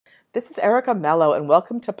This is Erica Mello, and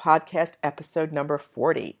welcome to podcast episode number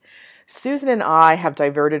 40. Susan and I have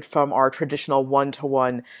diverted from our traditional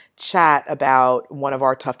one-to-one chat about one of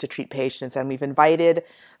our tough-to-treat patients, and we've invited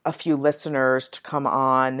a few listeners to come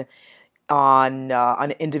on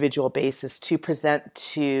an individual basis to present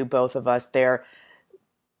to both of us their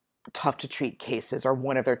tough-to-treat cases, or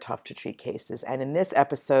one of their tough-to-treat cases. And in this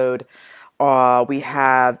episode, we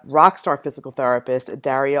have rockstar physical therapist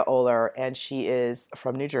Daria Oller, and she is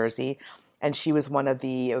from New Jersey, and she was one of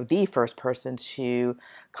the first person to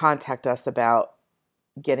contact us about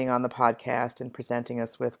getting on the podcast and presenting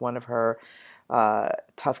us with one of her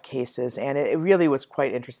tough cases. And it really was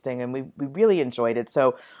quite interesting, and we really enjoyed it.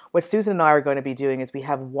 So what Susan and I are going to be doing is we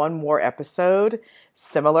have one more episode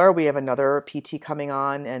similar. We have another PT coming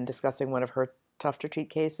on and discussing one of her tough to treat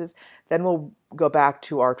cases. Then we'll go back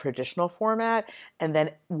to our traditional format. And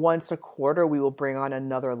then once a quarter, we will bring on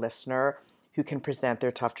another listener who can present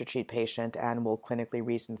their tough to treat patient and will clinically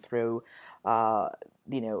reason through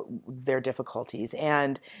their difficulties.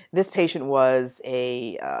 And this patient was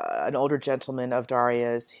an older gentleman of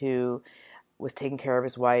Daria's who was taking care of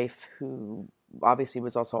his wife, who obviously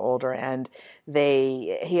was also older, and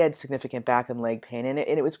he had significant back and leg pain, and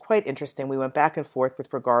it was quite interesting. We went back and forth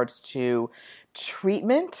with regards to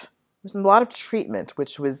treatment. There's a lot of treatment,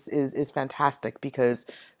 which is fantastic because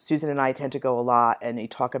Susan and I tend to go a lot and we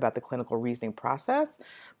talk about the clinical reasoning process.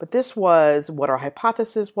 But this was what our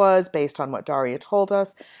hypothesis was based on what Daria told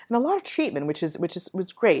us, and a lot of treatment, which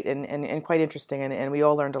was great and quite interesting, and we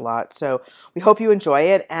all learned a lot. So we hope you enjoy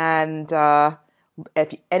it. And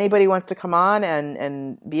if anybody wants to come on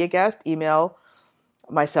and be a guest, email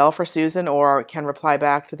myself or Susan, or can reply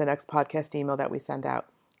back to the next podcast email that we send out.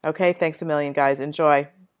 Okay, thanks a million, guys. Enjoy.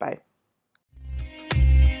 Bye.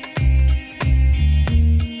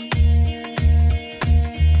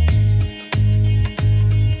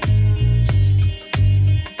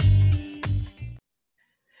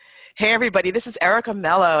 Hey everybody, this is Erica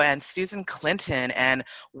Mello and Susan Clinton, and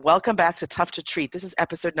welcome back to Tough to Treat. This is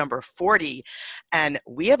episode number 40, and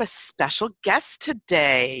we have a special guest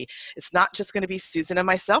today. It's not just going to be Susan and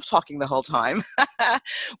myself talking the whole time.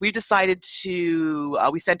 We decided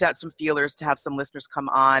we sent out some feelers to have some listeners come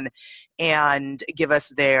on and give us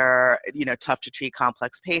their, tough to treat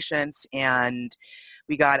complex patients, and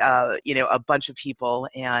we got a bunch of people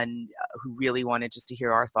and who really wanted just to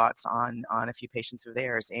hear our thoughts on a few patients of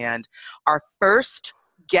theirs. And our first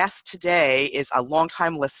guest today is a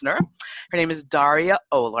longtime listener. Her name is Daria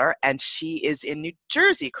Oller, and she is in New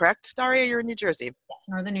Jersey, correct? Daria, you're in New Jersey. Yes,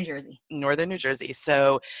 Northern New Jersey. Northern New Jersey.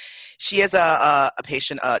 So she has a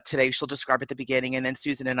patient today. She'll describe at the beginning, and then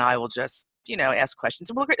Susan and I will just, ask questions.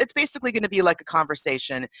 It's basically going to be like a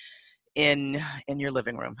conversation in your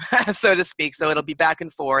living room, so to speak. So it'll be back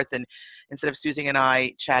and forth, and instead of Susan and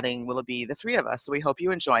I chatting, will it be the three of us? So we hope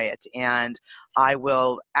you enjoy it. And I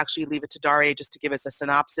will actually leave it to Daria just to give us a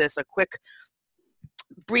synopsis, a quick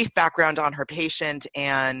brief background on her patient,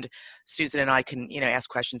 and Susan and I can, ask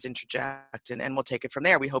questions, interject, and we'll take it from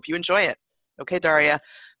there. We hope you enjoy it. Okay, Daria,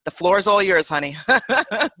 the floor is all yours, honey.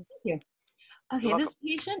 Thank you. Okay, this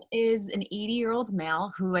patient is an 80-year-old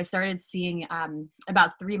male who I started seeing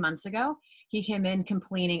about 3 months ago. He came in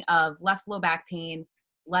complaining of left low back pain,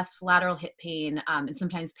 left lateral hip pain, and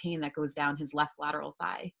sometimes pain that goes down his left lateral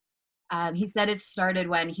thigh. He said it started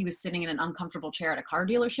when he was sitting in an uncomfortable chair at a car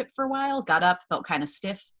dealership for a while, got up, felt kind of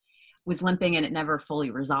stiff, was limping, and it never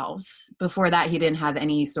fully resolves. Before that, he didn't have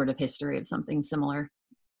any sort of history of something similar.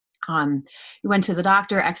 He went to the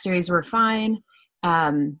doctor, x-rays were fine.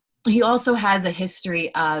 He also has a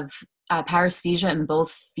history of paresthesia in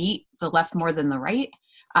both feet, the left more than the right.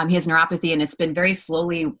 He has neuropathy, and it's been very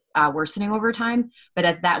slowly worsening over time.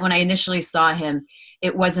 But when I initially saw him,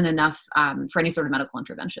 it wasn't enough for any sort of medical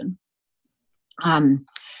intervention. And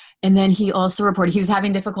then he also reported he was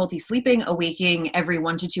having difficulty sleeping, awaking every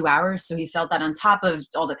 1 to 2 hours. So he felt that on top of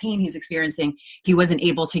all the pain he's experiencing, he wasn't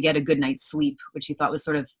able to get a good night's sleep, which he thought was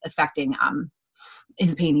sort of affecting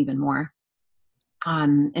his pain even more.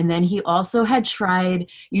 And then he also had tried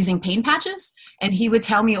using pain patches, and he would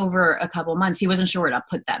tell me over a couple months, he wasn't sure where to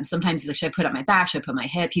put them. Sometimes he's like, should I put up my back? Should I put my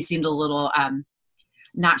hip? He seemed a little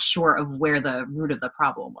not sure of where the root of the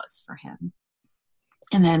problem was for him.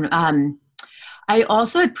 And then I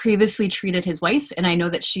also had previously treated his wife, and I know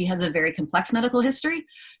that she has a very complex medical history.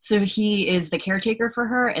 So he is the caretaker for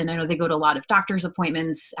her, and I know they go to a lot of doctor's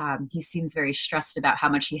appointments. He seems very stressed about how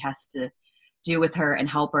much he has to do with her and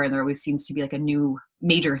help her, and there always seems to be like a new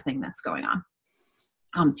major thing that's going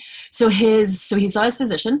on. So he saw his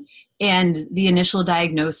physician, and the initial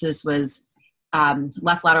diagnosis was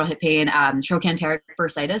left lateral hip pain, trochanteric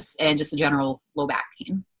bursitis, and just a general low back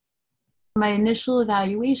pain. My initial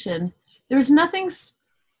evaluation, there was nothing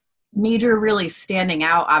major really standing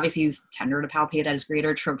out. Obviously, he was tender to palpate at his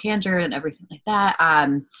greater trochanter and everything like that.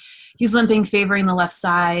 He was limping, favoring the left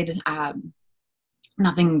side.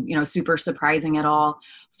 Nothing, super surprising at all.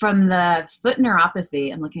 From the foot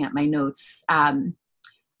neuropathy, I'm looking at my notes.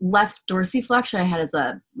 Left dorsiflexion I had as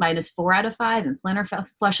a -4 out of 5, and plantar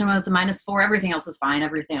flexion was a -4. Everything else was fine.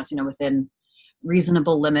 Everything else, within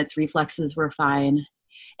reasonable limits. Reflexes were fine.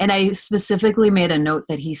 And I specifically made a note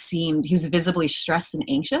that he was visibly stressed and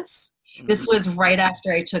anxious. This was right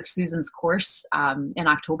after I took Susan's course in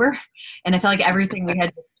October. And I felt like everything we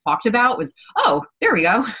had just talked about was, oh, there we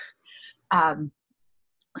go.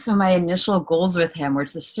 So my initial goals with him were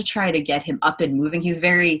just to try to get him up and moving. He's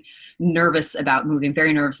very nervous about moving,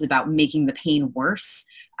 very nervous about making the pain worse.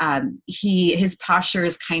 His posture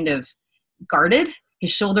is kind of guarded.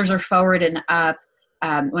 His shoulders are forward and up.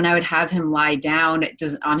 When I would have him lie down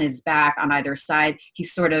on his back on either side, he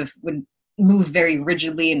sort of would move very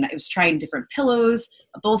rigidly, and I was trying different pillows,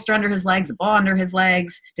 a bolster under his legs, a ball under his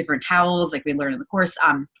legs, different towels like we learned in the course.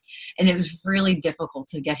 And it was really difficult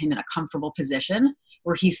to get him in a comfortable position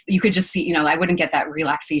where you could just see, I wouldn't get that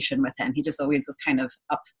relaxation with him. He just always was kind of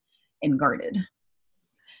up and guarded.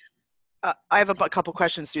 I have a couple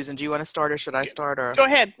questions, Susan. Do you want to start, or should I start? Or Go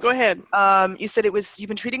ahead. You said you've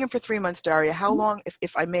been treating him for 3 months, Daria. How long,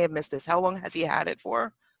 if I may have missed this, how long has he had it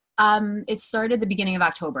for? It started the beginning of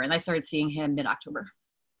October, and I started seeing him mid-October.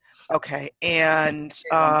 Okay. And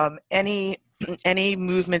any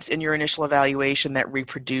movements in your initial evaluation that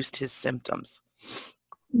reproduced his symptoms?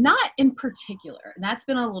 Not in particular. And that's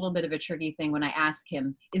been a little bit of a tricky thing when I ask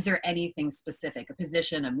him, is there anything specific, a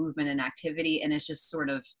position, a movement, an activity? And it's just sort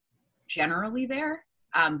of generally there.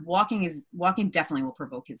 Walking definitely will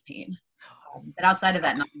provoke his pain. But outside of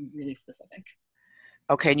that, nothing really specific.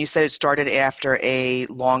 Okay. And you said it started after a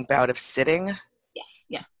long bout of sitting? Yes.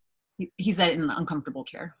 Yeah. He's in an uncomfortable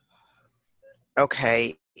chair.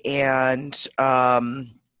 Okay. And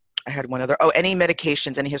I had one other. Oh, any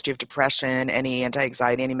medications, any history of depression, any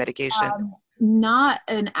anti-anxiety, any medication? Not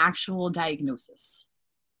an actual diagnosis.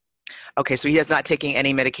 Okay. So he is not taking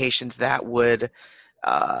any medications that would,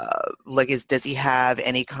 does he have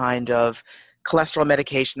any kind of cholesterol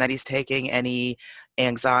medication that he's taking, any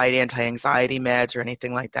anti-anxiety meds or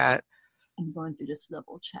anything like that? I'm going to just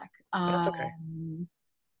double check. That's okay.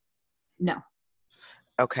 No.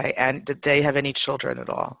 Okay. And did they have any children at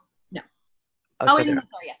all? No. Oh, sorry.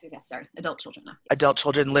 Yes. Sorry. Adult children. No. Yes. Adult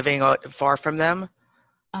children living far from them?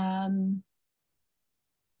 One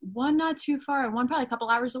not too far, and one probably a couple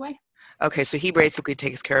hours away. Okay, so he basically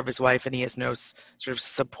takes care of his wife, and he has no sort of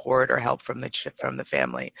support or help from the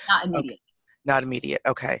family. Not immediate. Okay. Not immediate.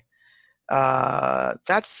 Okay.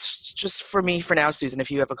 That's just for me for now, Susan. If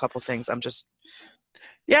you have a couple things,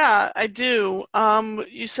 Yeah, I do.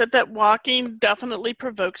 You said that walking definitely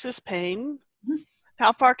provokes his pain. Mm-hmm.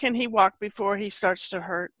 How far can he walk before he starts to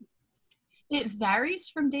hurt? It varies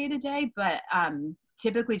from day to day, but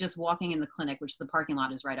typically just walking in the clinic, which the parking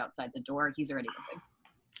lot is right outside the door, he's already moving.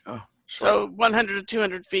 Oh, sure. So 100 to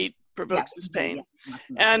 200 feet provokes his pain. Yeah.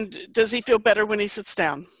 And does he feel better when he sits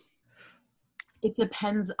down? It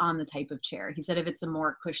depends on the type of chair. He said if it's a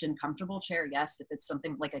more cushioned, comfortable chair, yes. If it's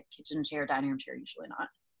something like a kitchen chair, dining room chair, usually not.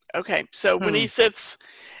 Okay, so when he sits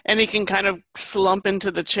and he can kind of slump into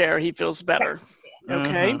the chair, he feels better.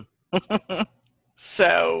 Okay. Mm-hmm.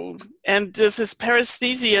 So, and does his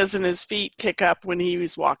paresthesias in his feet kick up when he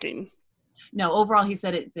was walking? No, overall, he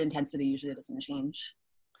said the intensity usually doesn't change.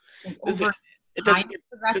 It doesn't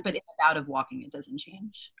progress, but in and out of walking, it doesn't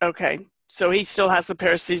change. Okay, so he still has the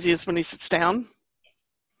paresthesias when he sits down?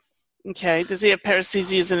 Yes. Okay, does he have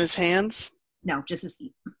paresthesias in his hands? No, just his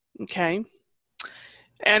feet. Okay.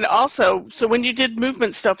 And also, so when you did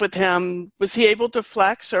movement stuff with him, was he able to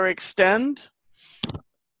flex or extend?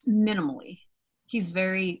 Minimally. He's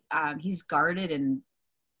very, he's guarded and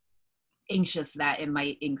anxious that it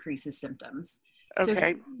might increase his symptoms.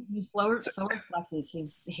 Okay. So he forward flexes,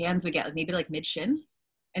 his hands would get maybe like mid-shin,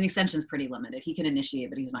 and extension's pretty limited. He can initiate,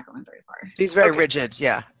 but he's not going very far. So he's very rigid.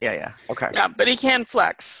 Yeah. Okay. Yeah, but he can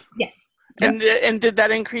flex. Yes. And did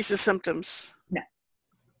that increase his symptoms? No.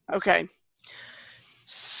 Okay.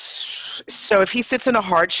 So if he sits in a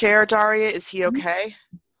hard chair, Daria, is he okay?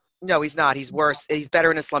 Mm-hmm. No, he's not. He's worse. He's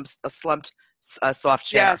better in a slumped soft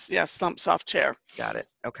chair. Yes, slumped soft chair. Got it.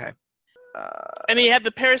 Okay. And he had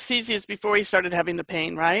the paresthesias before he started having the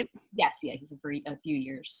pain, right? Yes, yeah, he's for a few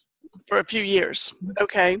years. For a few years.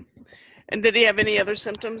 Okay. And did he have any other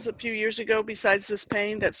symptoms a few years ago besides this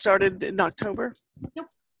pain that started in October? Nope.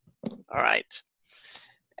 All right.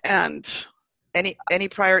 And Any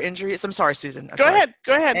prior injuries? I'm sorry, Susan. Go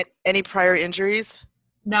ahead. Any prior injuries?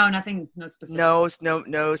 No, nothing, no specific.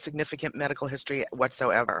 No significant medical history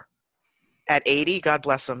whatsoever. At 80, God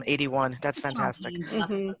bless him. 81. That's fantastic.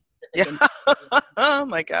 Mm-hmm. Yeah. Oh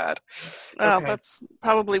my God. Well, Okay. that's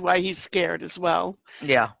probably why he's scared as well.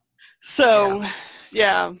 Yeah. So,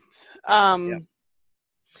 yeah.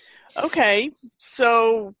 Okay.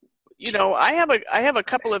 So, I have a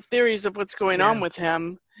couple of theories of what's going on with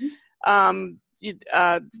him. One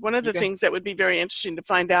of the things that would be very interesting to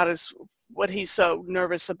find out is what he's so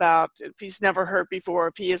nervous about. If he's never hurt before,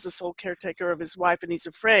 if he is the sole caretaker of his wife and he's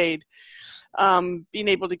afraid, being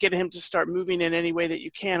able to get him to start moving in any way that you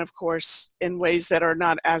can, of course, in ways that are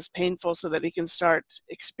not as painful so that he can start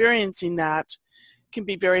experiencing that can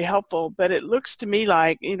be very helpful. But it looks to me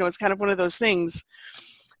like, it's kind of one of those things.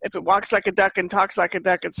 If it walks like a duck and talks like a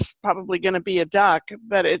duck, it's probably going to be a duck.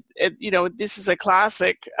 But this is a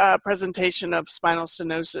classic presentation of spinal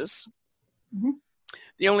stenosis. Mm-hmm.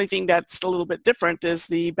 The only thing that's a little bit different is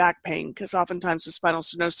the back pain, because oftentimes with spinal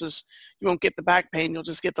stenosis, you won't get the back pain, you'll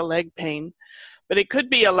just get the leg pain. But it could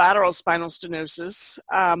be a lateral spinal stenosis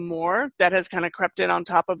more that has kind of crept in on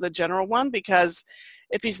top of the general one, because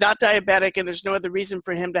if he's not diabetic and there's no other reason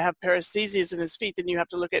for him to have paresthesias in his feet, then you have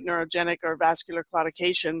to look at neurogenic or vascular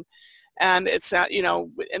claudication. And it's not,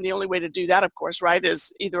 and the only way to do that, of course, right,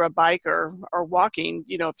 is either a bike or walking.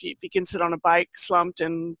 If he can sit on a bike slumped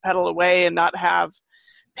and pedal away and not have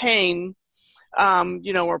pain,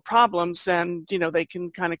 or problems, then, they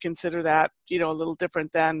can kind of consider that, a little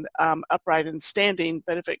different than upright and standing.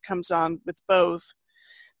 But if it comes on with both,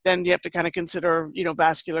 then you have to kind of consider,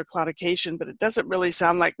 vascular claudication. But it doesn't really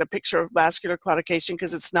sound like the picture of vascular claudication,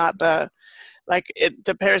 because it's not the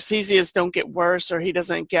paresthesias don't get worse, or he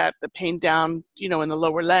doesn't get the pain down, in the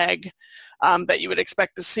lower leg that you would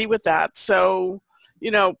expect to see with that. So,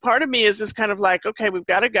 part of me is just kind of like, okay, we've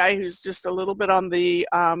got a guy who's just a little bit on the,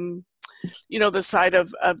 the side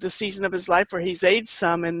of the season of his life where he's aged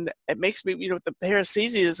some, and it makes me, with the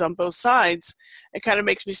paresthesias on both sides, it kind of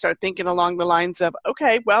makes me start thinking along the lines of,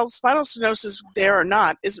 okay, well, spinal stenosis there or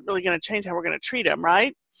not isn't really going to change how we're going to treat him,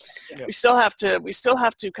 right? Yeah. We still have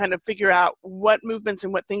to kind of figure out what movements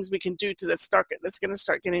and what things we can do that's going to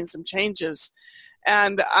start getting some changes.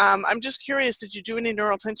 And I'm just curious, did you do any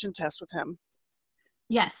neural tension tests with him?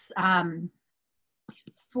 Yes.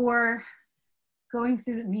 For going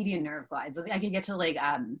through the median nerve glides, I could get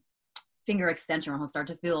to finger extension where he'll start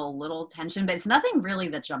to feel a little tension, but it's nothing really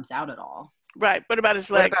that jumps out at all. Right. What about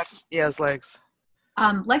his legs? His legs.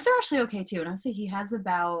 Legs are actually okay too. And I'd say he has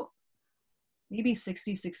about maybe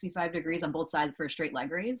 60, 65 degrees on both sides for a straight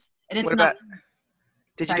leg raise. And it's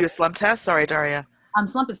did you do a slump test? Sorry, Daria.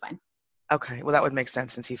 Slump is fine. Okay, well, that would make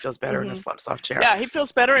sense since he feels better in a slump soft chair. Yeah, he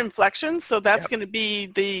feels better in flexion, so that's going to be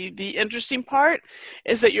the interesting part,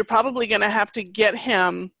 is that you're probably going to have to get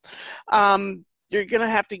him,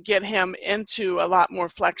 into a lot more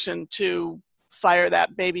flexion to fire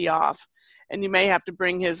that baby off. And you may have to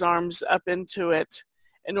bring his arms up into it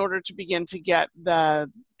in order to begin to get the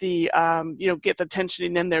get the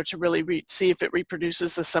tensioning in there to really see if it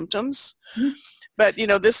reproduces the symptoms. Mm-hmm. But,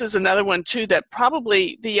 this is another one, too, that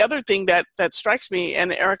probably the other thing that strikes me,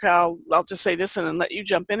 and Erica, I'll just say this and then let you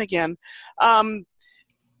jump in again.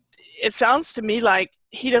 It sounds to me like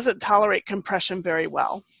he doesn't tolerate compression very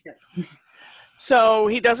well. Yeah. So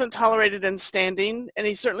he doesn't tolerate it in standing, and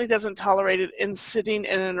he certainly doesn't tolerate it in sitting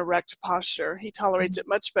in an erect posture. He tolerates it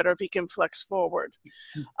much better if he can flex forward.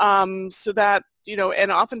 So that,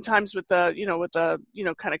 and oftentimes with the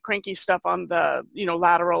kind of cranky stuff on the,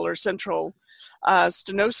 lateral or central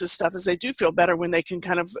stenosis stuff, is they do feel better when they can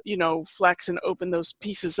kind of, flex and open those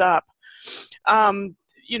pieces up.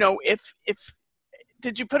 If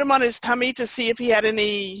did you put him on his tummy to see if he had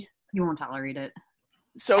any? He won't tolerate it.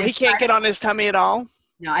 So he can't get on his tummy at all?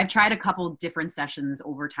 No, I've tried a couple different sessions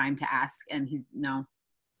over time to ask, and no.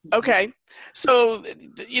 Okay. So,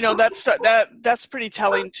 that's pretty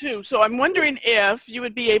telling too. So I'm wondering if you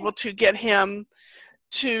would be able to get him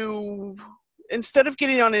to, instead of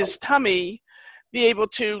getting on his tummy, be able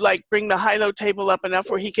to bring the high-low table up enough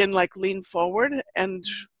where he can lean forward and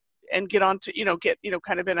get onto,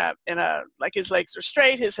 kind of in a, like his legs are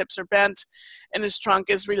straight, his hips are bent, and his trunk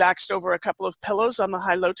is relaxed over a couple of pillows on the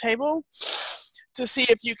high-low table, to see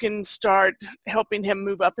if you can start helping him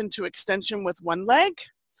move up into extension with one leg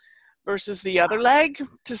versus the other leg,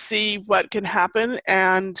 to see what can happen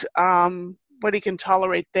and what he can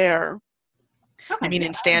tolerate there. Okay. You mean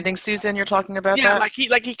in standing, Susan, you're talking about that? Yeah,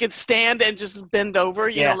 like he could stand and just bend over,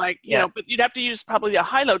 but you'd have to use probably a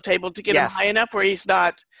high-low table to get him high enough where he's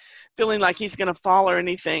not feeling like he's going to fall or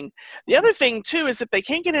anything. The other thing too is if they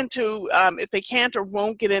can't get into, if they can't or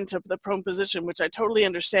won't get into the prone position, which I totally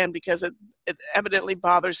understand because it evidently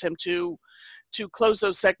bothers him to close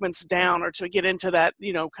those segments down or to get into that,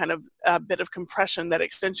 kind of bit of compression that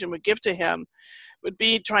extension would give to him, would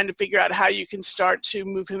be trying to figure out how you can start to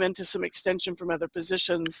move him into some extension from other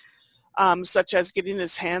positions, such as getting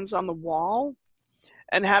his hands on the wall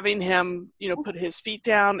and having him, put his feet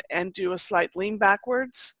down and do a slight lean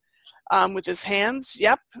backwards with his hands.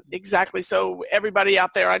 Yep, exactly. So everybody out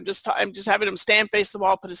there, I'm just having him stand face the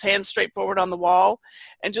wall, put his hands straight forward on the wall,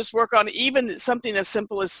 and just work on even something as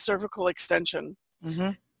simple as cervical extension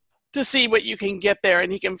to see what you can get there.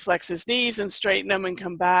 And he can flex his knees and straighten them and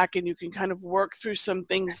come back, and you can kind of work through some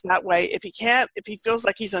things that way. If he feels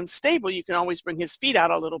like he's unstable, you can always bring his feet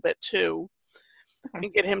out a little bit too.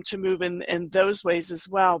 And get him to move in those ways as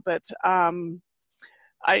well. But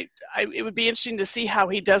it would be interesting to see how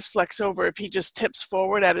he does flex over if he just tips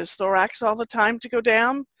forward at his thorax all the time to go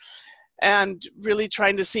down, and really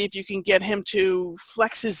trying to see if you can get him to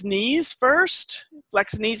flex his knees first,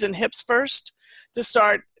 flex knees and hips first to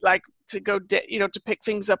start to go, to pick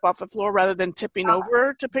things up off the floor rather than tipping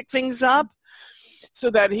over to pick things up,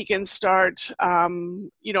 so that he can start,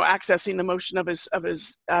 accessing the motion of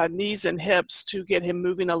his knees and hips to get him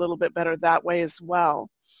moving a little bit better that way as well.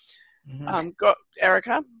 Go,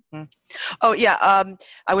 Erica. Oh yeah,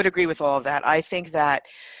 I would agree with all of that. I think that,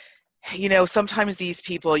 sometimes these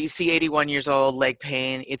people, you see 81 years old, leg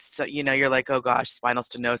pain, it's, you're like, oh gosh, spinal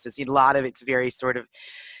stenosis. A lot of it's very sort of,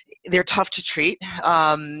 they're tough to treat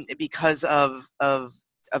because of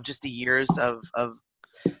just the years of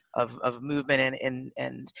movement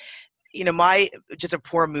and just a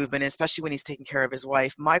poor movement, especially when he's taking care of his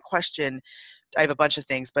wife. My question, I have a bunch of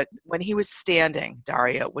things, but when he was standing,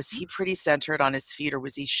 Daria, was he pretty centered on his feet, or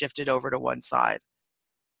was he shifted over to one side?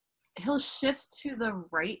 He'll shift to the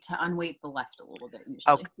right to unweight the left a little bit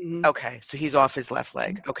usually. Okay. So he's off his left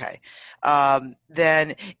leg. Okay.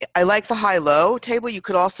 Then I like the high-low table. You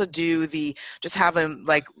could also do just have him,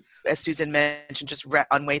 like, as Susan mentioned, just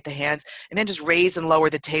unweight the hands and then just raise and lower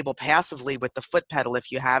the table passively with the foot pedal if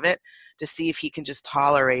you have it, to see if he can just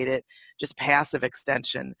tolerate it, just passive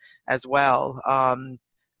extension as well.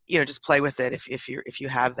 Just play with it if you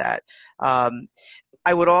have that. I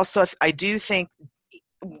do think,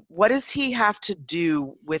 what does he have to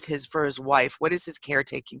do for his wife? What does his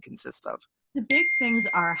caretaking consist of? The big things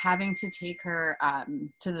are having to take her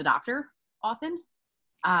to the doctor often.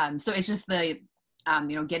 So it's just the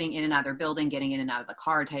getting in and out of their building, getting in and out of the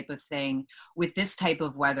car type of thing. With this type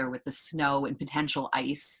of weather, with the snow and potential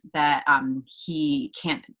ice, that he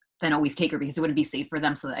can't then always take her because it wouldn't be safe for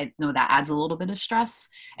them. So I know that adds a little bit of stress.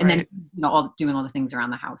 And then doing all the things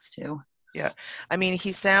around the house too. Yeah. I mean,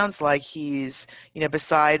 he sounds like he's,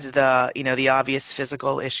 besides the, the obvious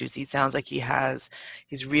physical issues, he sounds like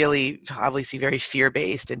he's really obviously very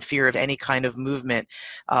fear-based, and fear of any kind of movement,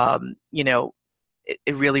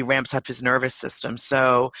 it really ramps up his nervous system.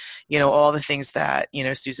 So, all the things that,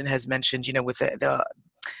 Susan has mentioned, with the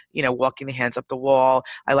walking the hands up the wall.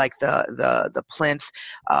 I like the plinth.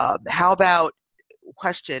 How about,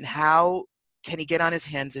 question, how can he get on his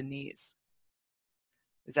hands and knees?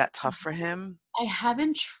 Is that tough for him? I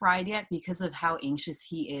haven't tried yet because of how anxious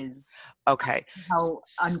he is. Okay. How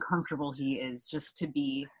uncomfortable he is just to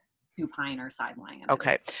be supine or side lying.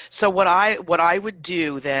 Okay. So what I would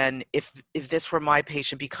do then, if this were my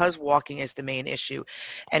patient, because walking is the main issue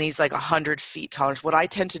and he's like 100 feet tall, what I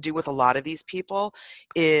tend to do with a lot of these people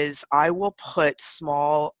is I will put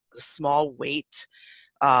small weight,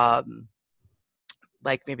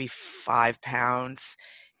 like maybe 5 pounds,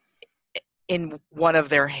 in one of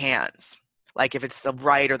their hands, like if it's the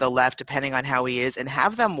right or the left, depending on how he is, and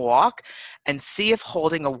have them walk and see if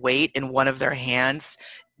holding a weight in one of their hands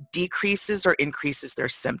decreases or increases their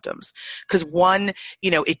symptoms. Because one,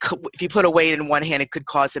 if you put a weight in one hand, it could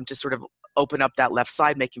cause him to sort of open up that left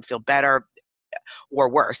side, make him feel better, or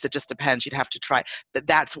worse. It just depends. You'd have to try.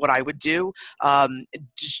 That's what I would do, and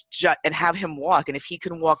have him walk. And if he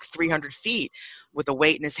can walk 300 feet with a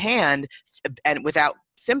weight in his hand and without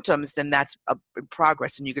symptoms, then that's a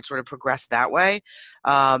progress, and you could sort of progress that way.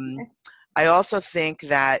 I also think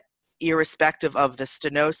that irrespective of the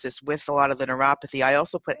stenosis, with a lot of the neuropathy, I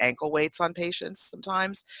also put ankle weights on patients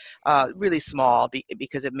sometimes, really small,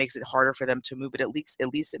 because it makes it harder for them to move, but at least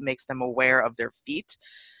it makes them aware of their feet.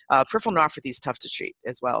 Peripheral neuropathy is tough to treat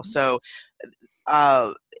as well. So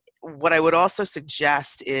what I would also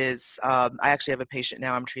suggest is, I actually have a patient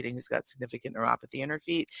now I'm treating who's got significant neuropathy in her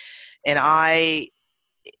feet, and I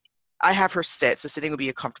I have her sit, so sitting would be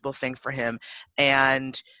a comfortable thing for him,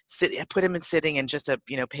 and put him in sitting in just a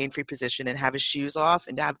pain-free position, and have his shoes off,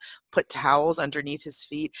 and put towels underneath his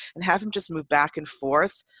feet, and have him just move back and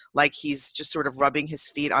forth like he's just sort of rubbing his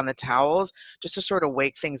feet on the towels, just to sort of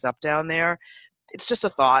wake things up down there. It's just a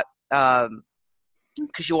thought,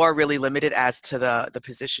 because you are really limited as to the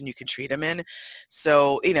position you can treat him in.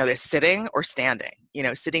 So they're sitting or standing.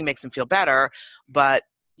 Sitting makes him feel better, but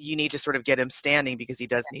you need to sort of get him standing, because he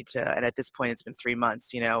does need to, and at this point it's been 3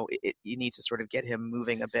 months, you need to sort of get him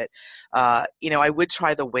moving a bit. I would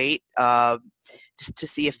try the weight, just to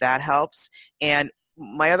see if that helps. And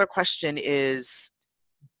my other question is,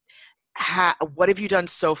 what have you done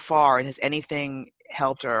so far, and has anything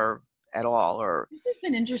helped or at all? Or this has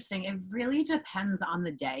been interesting. It really depends on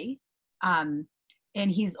the day. And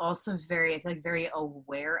he's also very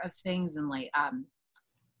aware of things, and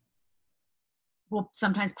will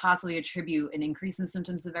sometimes possibly attribute an increase in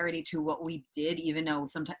symptom severity to what we did, even though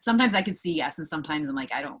sometimes I could see yes, and sometimes I'm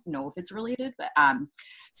like, I don't know if it's related, but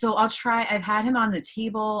so I'll try. I've had him on the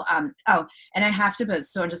table. And I have to put,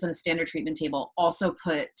 so just on a standard treatment table, also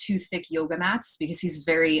put 2 thick yoga mats, because he's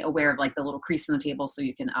very aware of the little crease in the table, so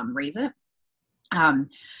you can raise it.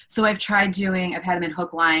 So I've had him in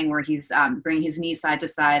hook lying, where he's bringing his knees side to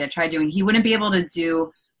side. He wouldn't be able to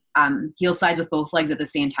do heel sides with both legs at the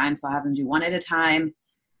same time, so I'll have him do one at a time,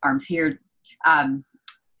 arms here,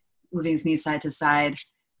 moving his knees side to side.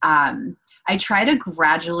 I try to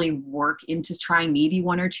gradually work into trying maybe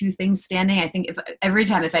 1 or 2 things standing. I think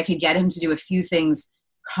if I could get him to do a few things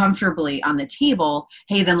comfortably on the table,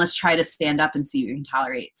 hey, then let's try to stand up and see what you can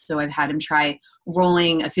tolerate. So I've had him try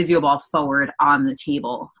rolling a physio ball forward on the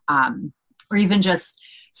table, or even just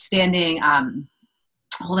standing,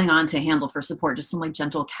 holding on to a handle for support, just some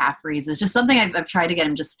gentle calf raises, just something I've tried to get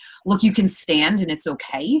him, just look, you can stand and it's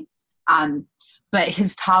okay. But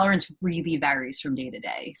his tolerance really varies from day to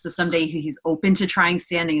day. So some days he's open to trying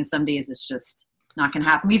standing, and some days it's just not going to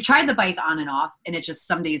happen. We've tried the bike on and off, and it just,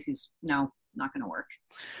 some days he's not going to work.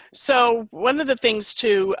 So one of the things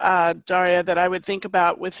too, Daria, that I would think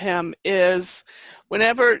about with him is when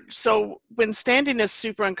standing is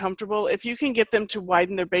super uncomfortable, if you can get them to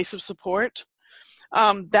widen their base of support,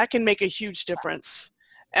 that can make a huge difference.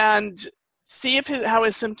 And see how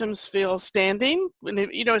his symptoms feel standing,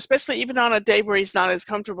 especially even on a day where he's not as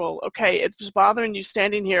comfortable. Okay, it's bothering you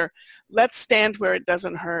standing here. Let's stand where it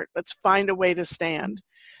doesn't hurt. Let's find a way to stand.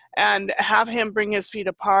 And have him bring his feet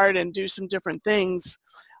apart and do some different things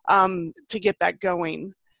to get that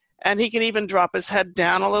going. And he can even drop his head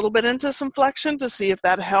down a little bit into some flexion to see if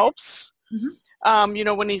that helps.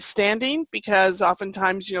 Mm-hmm. When he's standing, because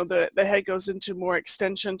oftentimes, the head goes into more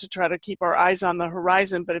extension to try to keep our eyes on the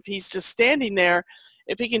horizon. But if he's just standing there,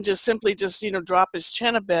 if he can just simply drop his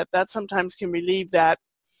chin a bit, that sometimes can relieve that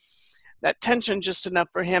tension just enough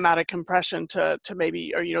for him out of compression to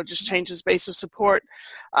maybe, or, just change his base of support.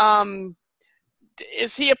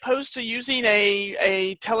 Is he opposed to using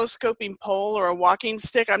a telescoping pole or a walking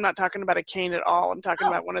stick? I'm not talking about a cane at all. I'm talking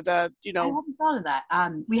about one of the, I hadn't thought of that.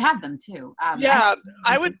 We have them too.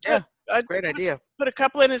 I would great idea. Put a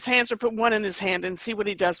couple in his hands, or put one in his hand, and see what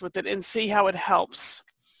he does with it, and see how it helps.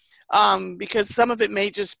 Because some of it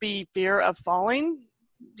may just be fear of falling,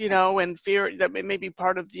 and fear that it may be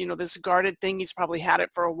part of, this guarded thing. He's probably had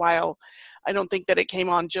it for a while. I don't think that it came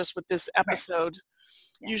on just with this episode. Right.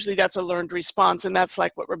 Yeah. Usually that's a learned response, and that's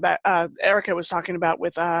like what Erica was talking about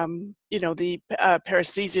with, the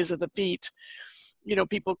paresthesias of the feet.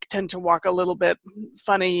 People tend to walk a little bit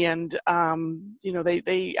funny, and,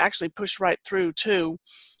 they actually push right through too.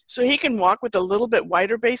 So he can walk with a little bit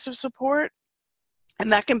wider base of support,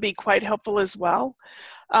 and that can be quite helpful as well.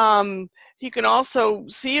 He can also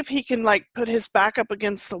see if he can put his back up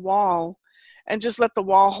against the wall and just let the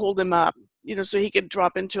wall hold him up. So he can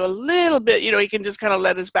drop into a little bit, he can just kind of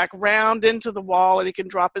let his back round into the wall, and he can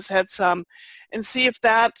drop his head some, and see if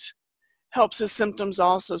that helps his symptoms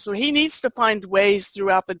also. So he needs to find ways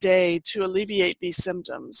throughout the day to alleviate these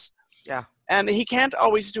symptoms. Yeah. And he can't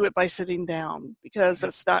always do it by sitting down, because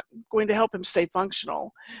that's not going to help him stay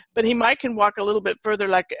functional. But he can walk a little bit further,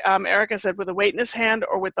 like Erica said, with a weight in his hand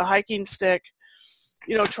or with the hiking stick.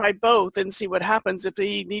 Try both and see what happens. If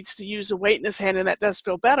he needs to use a weight in his hand and that does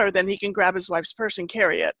feel better, then he can grab his wife's purse and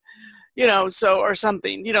carry it, or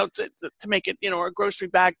something, to make it, or a grocery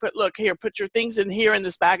bag. Put your things in here in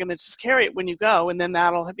this bag, and then just carry it when you go. And then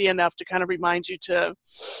that'll be enough to kind of remind you to,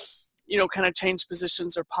 kind of change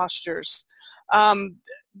positions or postures.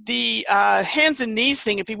 The hands and knees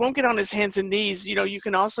thing, if he won't get on his hands and knees, you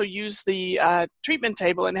can also use the treatment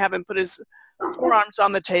table and have him put his forearms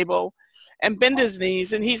on the table and bend his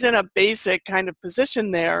knees, and he's in a basic kind of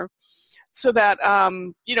position there, so that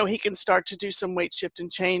he can start to do some weight shift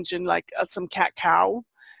and change, and like some cat-cow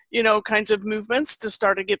kinds of movements to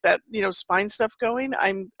start to get that spine stuff going.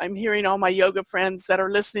 I'm hearing all my yoga friends that are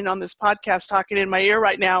listening on this podcast talking in my ear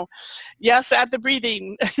right now. Yes, add the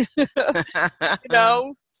breathing.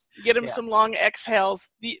 Get them some long exhales.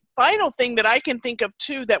 The final thing that I can think of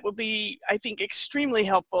too that will be, I think, extremely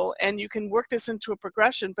helpful, and you can work this into a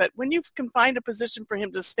progression, but when you can find a position for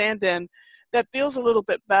him to stand in that feels a little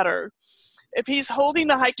bit better, if he's holding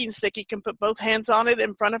the hiking stick, he can put both hands on it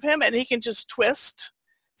in front of him, and he can just twist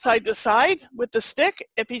side to side with the stick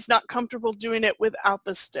if he's not comfortable doing it without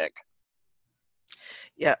the stick.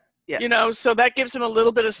 Yeah. So that gives him a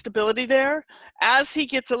little bit of stability there. As he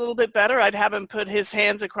gets a little bit better, I'd have him put his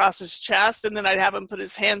hands across his chest, and then I'd have him put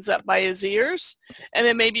his hands up by his ears, and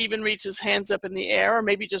then maybe even reach his hands up in the air, or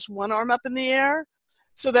maybe just one arm up in the air,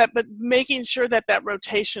 but making sure that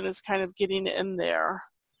rotation is kind of getting in there.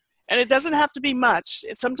 And it doesn't have to be much.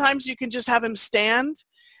 Sometimes you can just have him stand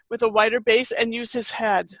with a wider base and use his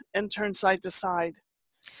head and turn side to side.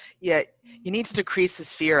 Yeah, you need to decrease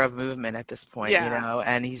his fear of movement at this point,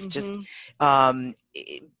 and he's just, a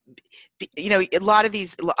lot of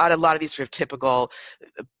these sort of typical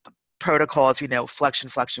protocols,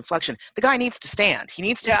 flexion. The guy needs to stand. He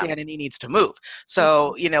needs to stand, and he needs to move.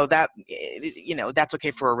 So, that's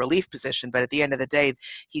okay for a relief position. But at the end of the day,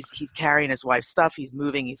 he's carrying his wife's stuff. He's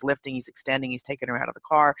moving. He's lifting. He's extending. He's taking her out of the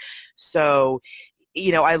car. So,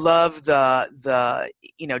 I love the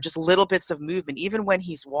just little bits of movement, even when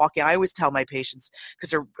he's walking. I always tell my patients, because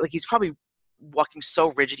they're like, he's probably walking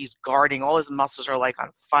so rigid, he's guarding, all his muscles are like on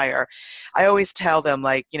fire. I always tell them,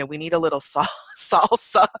 like, we need a little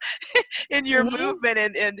salsa in your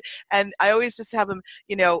movement, and I always just have them,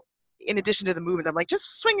 in addition to the movement, I'm like,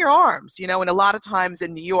 just swing your arms, and a lot of times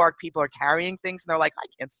in New York, people are carrying things and they're like, I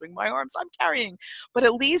can't swing my arms, I'm carrying. But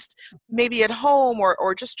at least maybe at home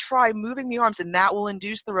or just try moving the arms, and that will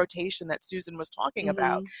induce the rotation that Susan was talking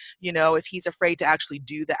about. If he's afraid to actually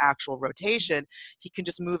do the actual rotation, he can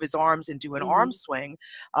just move his arms and do an arm swing.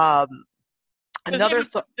 Does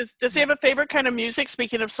he have a favorite kind of music,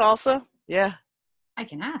 speaking of salsa? Yeah. I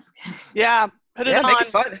can ask. Yeah, put it on. Make it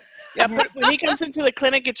fun. Yeah, when he comes into the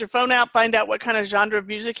clinic, get your phone out, find out what kind of genre of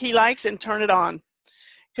music he likes, and turn it on.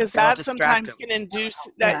 Because that sometimes can induce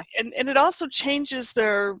that. And it also changes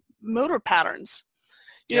their motor patterns.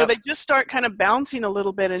 They just start kind of bouncing a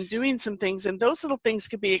little bit and doing some things. And those little things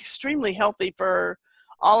could be extremely healthy for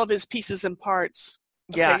all of his pieces and parts.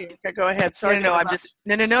 Okay, go ahead. Sorry. No, I'm just,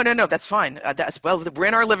 no, that's fine. We're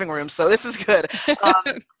in our living room, so this is good.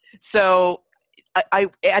 So I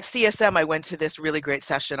at CSM, I went to this really great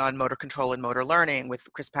session on motor control and motor learning with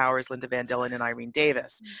Chris Powers, Linda Van Dillen, and Irene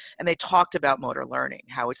Davis. And they talked about motor learning,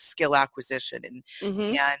 how it's skill acquisition and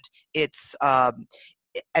it's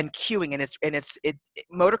and cueing, and it's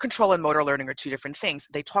motor control and motor learning are two different things.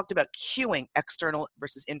 They talked about cueing, external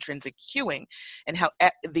versus intrinsic cueing, and how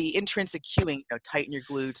the intrinsic cueing, tighten your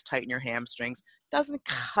glutes, tighten your hamstrings, doesn't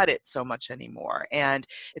cut it so much anymore. And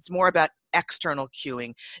it's more about external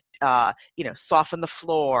cueing, soften the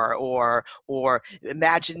floor, or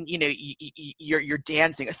imagine, you're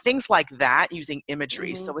dancing, things like that, using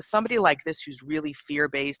imagery. So with somebody like this who's really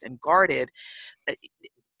fear-based and guarded,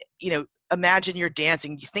 imagine you're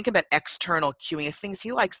dancing. You think about external cueing. If things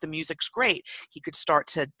he likes, the music's great, he could start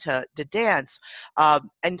to dance.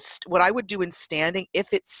 And what I would do in standing,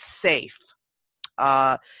 if it's safe,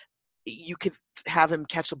 you could have him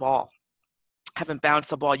catch a ball, have him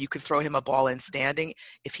bounce a ball. You could throw him a ball in standing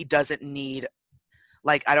if he doesn't need,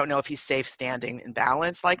 like, I don't know if he's safe standing and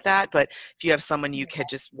balance like that, but if you have someone you could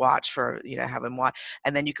just watch for, have him watch,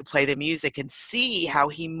 and then you could play the music and see how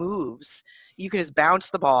he moves. You can just bounce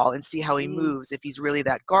the ball and see how he moves if he's really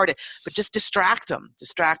that guarded, but just distract him,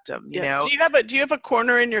 you know? Do you have a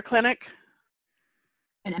corner in your clinic?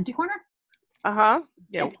 An empty corner? Uh-huh.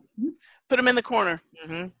 Yeah. Put him in the corner.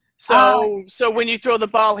 So when you throw the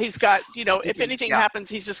ball, he's got, if anything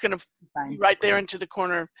happens, he's just going to right there into the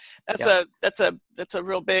corner. That's a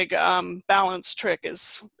real big balance trick.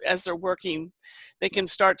 As they're working, they can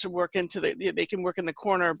start to work they can work in the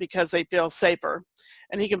corner because they feel safer,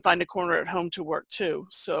 and he can find a corner at home to work too.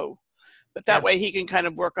 So, but that way he can kind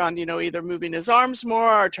of work on, either moving his arms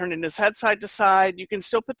more or turning his head side to side. You can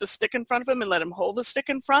still put the stick in front of him and let him hold the stick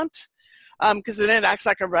in front. Because then it acts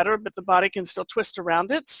like a rudder, but the body can still twist around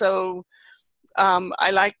it. So I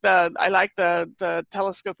like the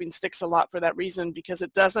telescoping sticks a lot for that reason, because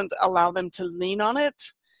it doesn't allow them to lean on it.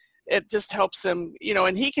 It just helps them,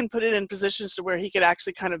 and he can put it in positions to where he could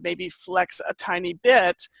actually kind of maybe flex a tiny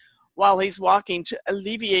bit while he's walking to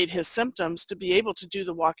alleviate his symptoms to be able to do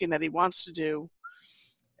the walking that he wants to do.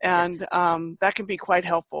 And that can be quite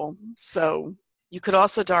helpful. So you could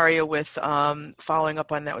also, Daria, with following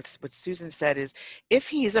up on that, with what Susan said, is if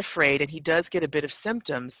he's afraid and he does get a bit of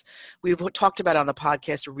symptoms, we've talked about on the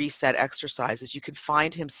podcast reset exercises. You could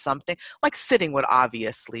find him something, like sitting would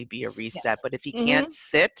obviously be a reset, but if he can't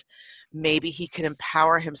sit, maybe he can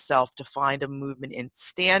empower himself to find a movement in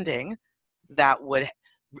standing that would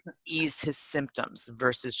ease his symptoms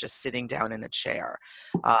versus just sitting down in a chair,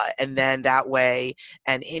 and then that way,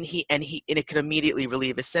 and it could immediately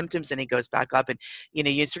relieve his symptoms, and he goes back up, and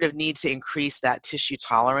you sort of need to increase that tissue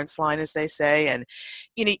tolerance line, as they say. And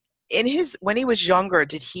when he was younger,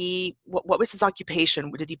 what was his occupation?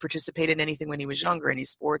 Did he participate in anything when he was younger? Any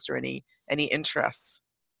sports or any interests?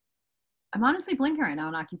 I'm honestly blanking right now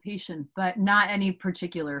on occupation, but not any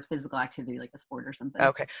particular physical activity like a sport or something.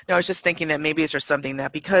 Okay. No, I was just thinking that maybe it's just something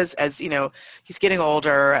that, because as he's getting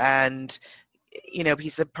older and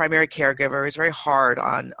he's the primary caregiver, it's very hard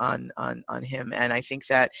on him. And I think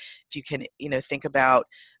that if you can, think about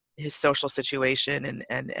his social situation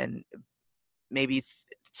and maybe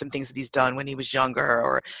some things that he's done when he was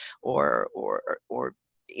younger, or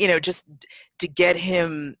just to get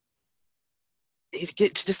him, to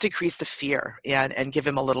just decrease the fear and give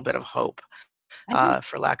him a little bit of hope,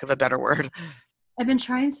 for lack of a better word. I've been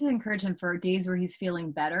trying to encourage him for days where he's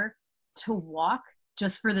feeling better to walk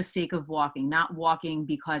just for the sake of walking, not walking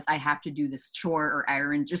because I have to do this chore or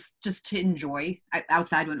errand, just to enjoy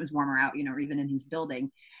outside when it was warmer out, or even in his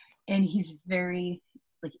building. And he's very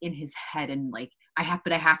like in his head and like, I have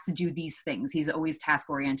to do these things. He's always task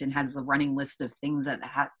oriented and has the running list of things that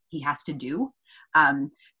he has to do.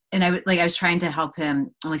 And I was trying to help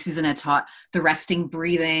him, like Susan had taught, the resting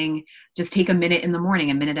breathing, just take a minute in the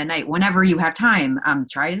morning, a minute at night, whenever you have time,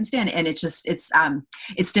 try it and stand. And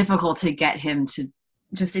it's difficult to get him to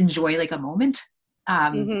just enjoy like a moment,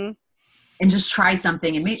 and just try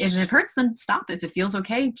something. And if it hurts, then stop. If it feels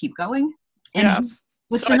okay, keep going. And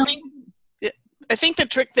so I think the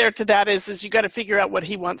trick there to that is you got to figure out what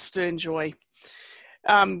he wants to enjoy.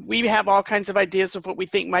 We have all kinds of ideas of what we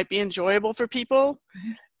think might be enjoyable for people.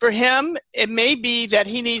 For him, it may be that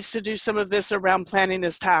he needs to do some of this around planning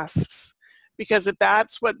his tasks, because if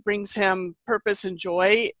that's what brings him purpose and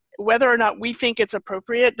joy, whether or not we think it's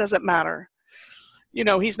appropriate doesn't matter.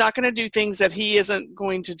 He's not going to do things that he isn't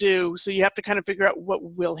going to do. So you have to kind of figure out, what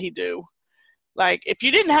will he do? Like, if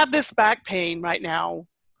you didn't have this back pain right now,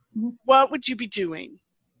 what would you be doing?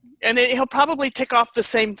 And he'll probably tick off the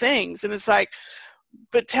same things. And it's like,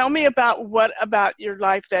 but tell me what about your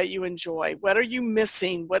life that you enjoy? What are you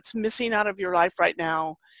missing? What's missing out of your life right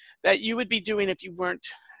now that you would be doing if you weren't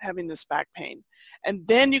having this back pain? And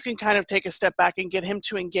then you can kind of take a step back and get him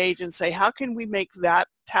to engage and say, how can we make that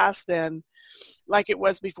task then like it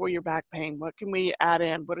was before your back pain? What can we add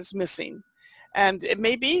in? What is missing? And it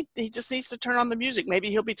may be he just needs to turn on the music. Maybe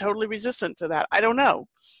he'll be totally resistant to that. I don't know.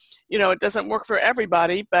 It doesn't work for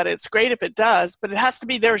everybody, but it's great if it does. But it has to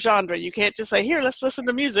be their genre. You can't just say, here, let's listen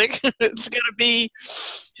to music. It's going to be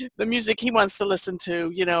the music he wants to listen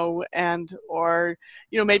to, or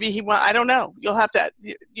maybe I don't know. You'll have to,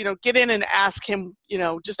 get in and ask him,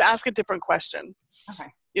 just ask a different question, okay.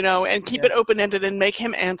 And keep it open-ended and make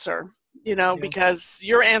him answer, because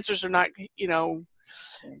your answers are not,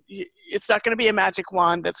 it's not going to be a magic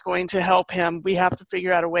wand that's going to help him. We have to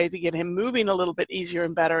figure out a way to get him moving a little bit easier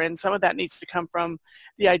and better. And some of that needs to come from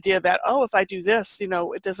the idea that, if I do this,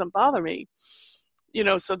 it doesn't bother me.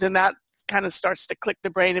 So then that kind of starts to click the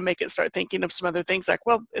brain and make it start thinking of some other things like,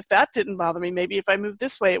 well, if that didn't bother me, maybe if I move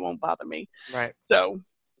this way, it won't bother me. Right. So,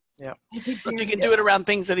 yeah. So if you can do it around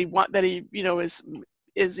things that he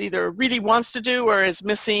is either really wants to do or is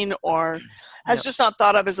missing or has just not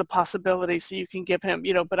thought of as a possibility, so you can give him,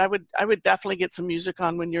 but I would definitely get some music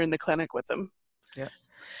on when you're in the clinic with him. Yeah.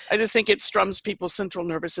 I just think it strums people's central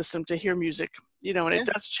nervous system to hear music, and it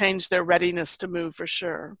does change their readiness to move for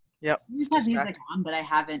sure. Yep. I just have music on, but I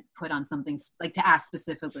haven't put on something like to ask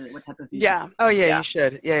specifically what type of music. Yeah. Oh yeah, you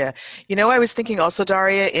should. Yeah. I was thinking also,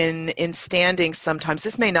 Daria, in standing sometimes,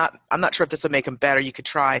 I'm not sure if this would make them better. You could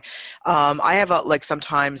try. I have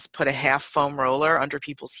sometimes put a half foam roller under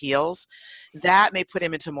people's heels. That may put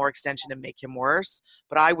him into more extension and make him worse,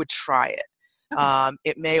 but I would try it. Okay.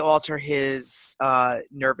 It may alter his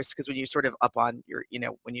nervous, because when you're sort of up on your,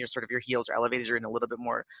 when you're sort of your heels are elevated, you're in a little bit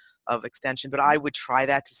more of extension. But I would try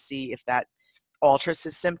that to see if that alters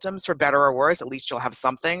his symptoms for better or worse. At least you'll have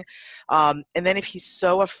something. And then if he's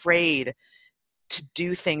so afraid to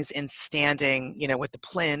do things in standing, with the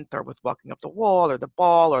plinth or with walking up the wall or the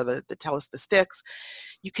ball or the sticks,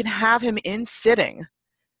 you can have him in sitting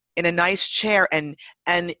in a nice chair and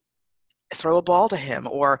throw a ball to him,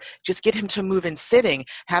 or just get him to move in sitting,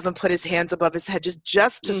 have him put his hands above his head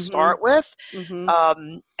just to start with.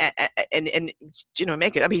 And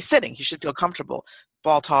make it, he's sitting, he should feel comfortable.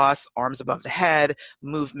 Ball toss, arms above the head,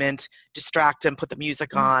 movement, distract him, put the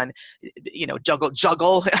music on,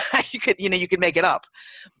 juggle. you could make it up,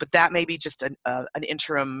 but that may be just an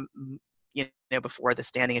interim, before the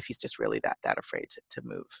standing, if he's just really that afraid to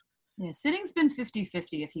move. Yeah, sitting's been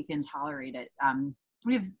 50-50 if he can tolerate it.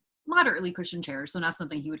 We have moderately cushioned chairs, so not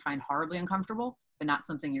something he would find horribly uncomfortable, but not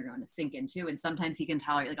something you're going to sink into. And sometimes he can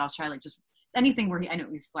tolerate, like I'll try just anything where I know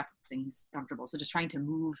he's flexing, he's comfortable. So just trying to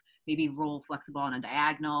move, maybe roll flexible on a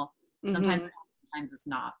diagonal. Sometimes it's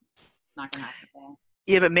not going to happen.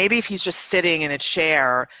 Yeah, but maybe if he's just sitting in a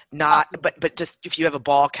chair, but just if you have a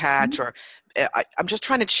ball catch, or I'm just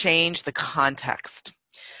trying to change the context.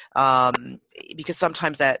 Because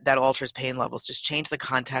sometimes that alters pain levels. Just change the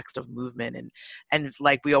context of movement, and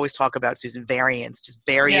like we always talk about, Susan, variance. Just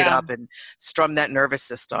vary it up and strum that nervous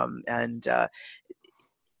system. And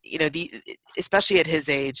especially at his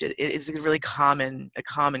age, it is a really common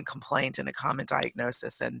complaint and a common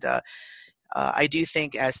diagnosis. And I do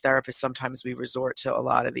think as therapists sometimes we resort to a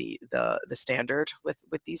lot of the standard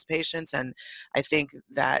with these patients, and I think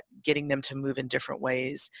that getting them to move in different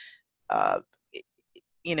ways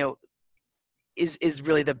is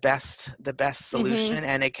really the best solution.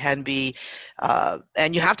 And it can be,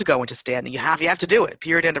 and you have to go into standing. You have to do it.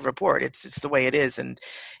 Period. End of report. It's the way it is. And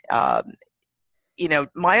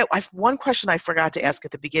one question I forgot to ask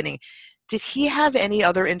at the beginning: did he have any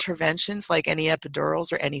other interventions, like any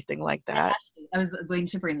epidurals or anything like that? Actually, I was going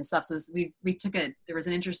to bring this up. So there was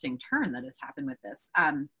an interesting turn that has happened with this.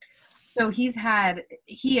 So he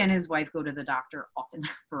and his wife go to the doctor often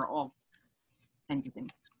for all kinds of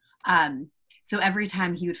things. So every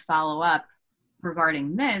time he would follow up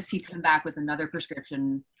regarding this, he'd come back with another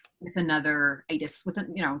prescription, with another itis,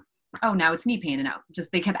 now it's knee pain, and now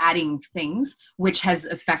just they kept adding things, which has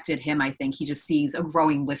affected him. I think he just sees a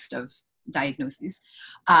growing list of diagnoses.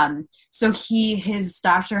 So his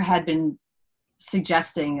doctor had been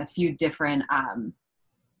suggesting a few different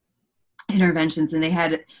interventions, and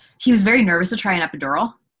he was very nervous to try an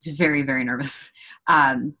epidural. He's very, very nervous.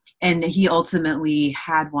 And he ultimately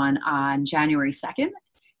had one on January 2nd.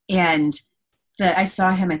 And I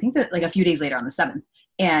saw him, I think that like a few days later on the 7th.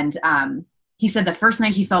 And he said the first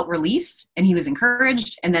night he felt relief and he was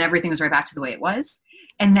encouraged, and then everything was right back to the way it was.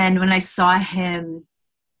 And then when I saw him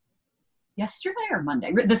yesterday or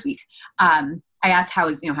Monday, this week, I asked, how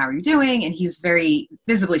are you doing? And he was very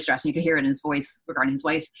visibly stressed, and you could hear it in his voice regarding his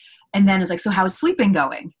wife. And then it's like, so how is sleeping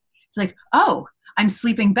going? It's like, oh, I'm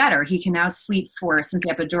sleeping better. He can now sleep since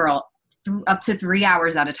the epidural, up to 3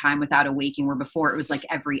 hours at a time without awaking, where before it was like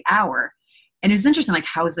every hour. And it was interesting, like,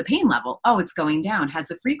 how is the pain level? Oh, it's going down. Has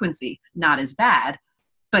the frequency? Not as bad.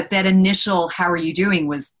 But that initial, how are you doing,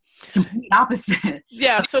 was complete opposite.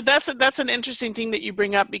 Yeah, so that's an interesting thing that you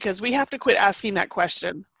bring up, because we have to quit asking that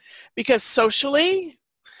question. Because socially,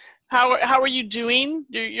 how are you doing?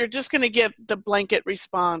 You're just going to get the blanket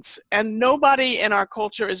response. And nobody in our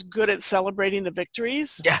culture is good at celebrating the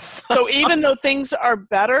victories. Yes. So even though things are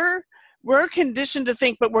better, we're conditioned to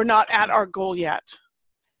think, but we're not at our goal yet.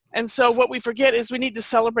 And so what we forget is we need to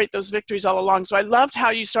celebrate those victories all along. So I loved how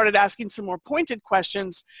you started asking some more pointed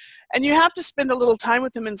questions. And you have to spend a little time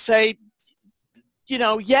with them and say,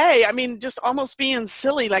 yay. I mean, just almost being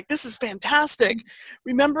silly, like, this is fantastic.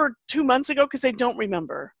 Remember 2 months ago? Because they don't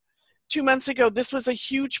remember. 2 months ago, this was a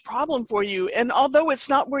huge problem for you. And although it's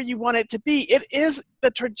not where you want it to be,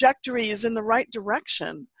 the trajectory is in the right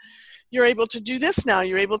direction. You're able to do this now.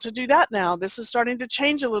 You're able to do that now. This is starting to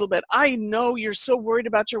change a little bit. I know you're so worried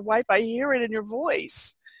about your wife. I hear it in your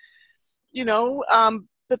voice.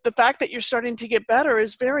 But the fact that you're starting to get better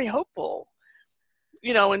is very hopeful.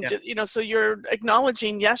 So you're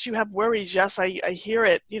acknowledging, yes, you have worries. Yes, I hear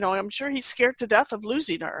it. I'm sure he's scared to death of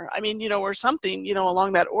losing her. I mean, or something,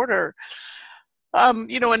 along that order.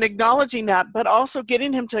 And acknowledging that, but also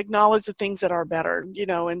getting him to acknowledge the things that are better,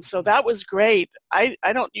 and so that was great. I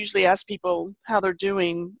don't usually ask people how they're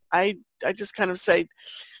doing. I just kind of say,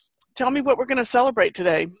 tell me what we're going to celebrate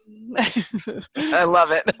today. I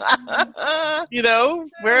love it.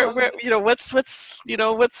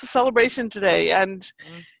 What's the celebration today? And,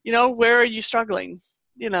 where are you struggling?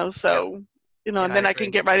 And then I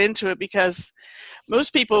can get right into it, because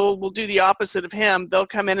most people will do the opposite of him. They'll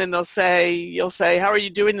come in and you'll say, how are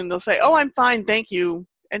you doing? And they'll say, oh, I'm fine, thank you.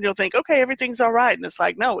 And you'll think, okay, everything's all right. And it's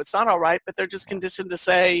like, no, it's not all right, but they're just conditioned to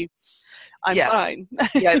say, I'm fine.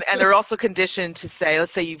 Yeah, and they're also conditioned to say,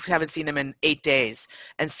 let's say you haven't seen them in 8 days,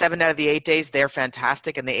 and 7 out of the 8 days, they're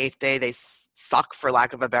fantastic, and the 8th day, they suck, for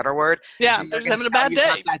lack of a better word. Yeah, they're just having a bad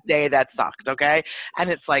day. That day that sucked, okay? And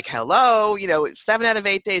it's like, hello, 7 out of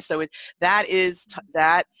 8 days. So that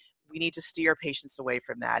we need to steer patients away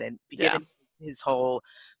from that. And given his whole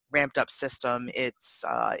ramped up system, it's,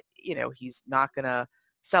 he's not going to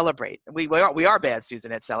celebrate. We are bad,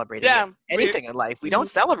 Susan, at celebrating anything in life. We don't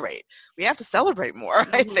celebrate. We have to celebrate more,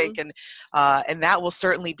 I think, and that will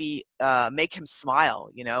certainly be make him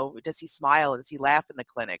smile. Does he smile? Does he laugh in the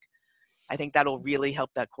clinic? I think that'll really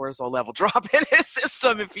help that cortisol level drop in his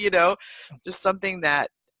system. If just something that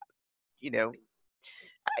I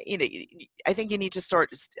think you need to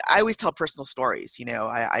start. I always tell personal stories.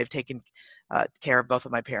 I've taken care of both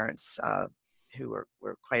of my parents who were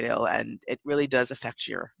quite ill, and it really does affect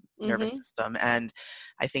your nervous system. And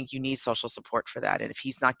I think you need social support for that. And if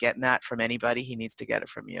he's not getting that from anybody, he needs to get it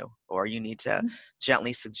from you, or you need to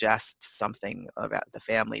gently suggest something about the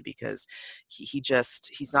family, because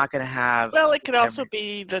he's not going to have. Well, it could also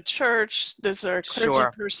be the church. There's a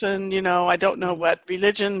clergy person, I don't know what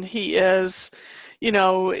religion he is.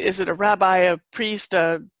 Is it a rabbi, a priest,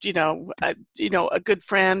 a good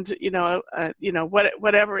friend,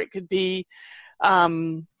 whatever it could be,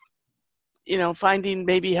 helping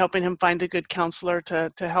him find a good counselor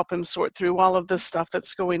to help him sort through all of this stuff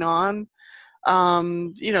that's going on,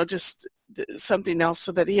 just something else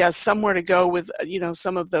so that he has somewhere to go with,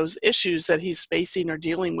 some of those issues that he's facing or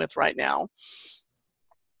dealing with right now.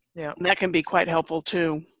 Yeah. And that can be quite helpful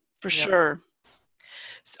too, for sure.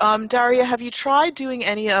 Daria, have you tried doing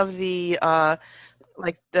any of the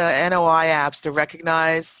like the NOI apps, the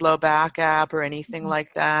Recognize Low Back app, or anything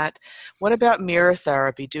like that? What about mirror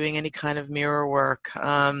therapy, doing any kind of mirror work?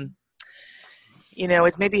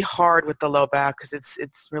 It's maybe hard with the low back because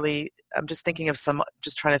it's really, I'm just thinking of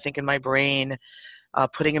just trying to think in my brain,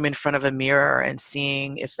 putting him in front of a mirror and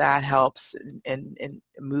seeing if that helps in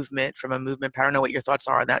movement, from a movement pattern. I don't know what your thoughts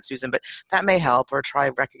are on that, Susan, but that may help. Or try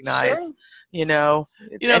Recognize. Sure.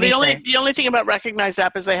 The only thing about Recognize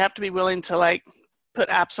app is they have to be willing to put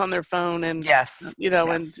apps on their phone, and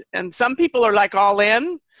and some people are all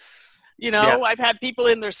in. I've had people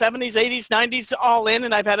in their 70s, 80s, 90s all in,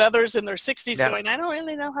 and I've had others in their 60s going, I don't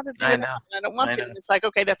really know how to do it. I don't want to. And it's like,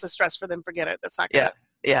 okay, that's a stress for them. Forget it. That's not good.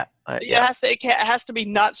 It has to be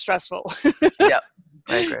not stressful. Yeah,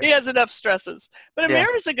 I agree. He has enough stresses. But a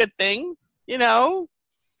mirror is a good thing,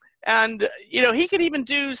 And, he could even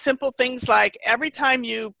do simple things like every time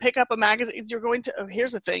you pick up a magazine,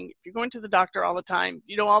 here's the thing, if you're going to the doctor all the time,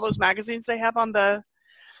 all those magazines they have on the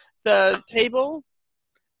table,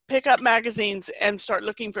 pick up magazines and start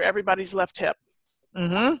looking for everybody's left hip.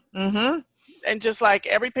 And just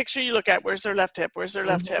every picture you look at, where's their left hip? Where's their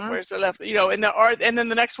left hip? Where's their left, and then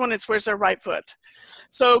the next one is where's their right foot?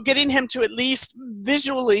 So getting him to at least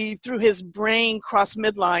visually through his brain cross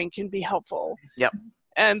midline can be helpful. Yep.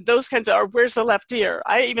 And those kinds of, or where's the left ear?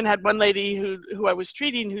 I even had one lady who I was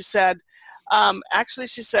treating who said, actually,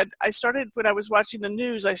 she said, when I was watching the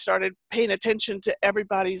news, I started paying attention to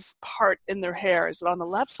everybody's part in their hair. Is it on the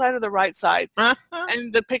left side or the right side?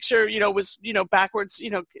 And the picture, was, backwards,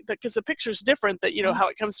 because the picture's different, that, how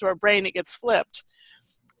it comes to our brain, it gets flipped.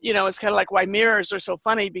 It's kind of like why mirrors are so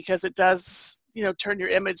funny, because it does, turn your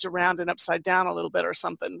image around and upside down a little bit or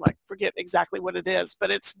something. Forget exactly what it is, but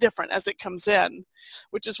it's different as it comes in,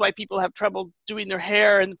 which is why people have trouble doing their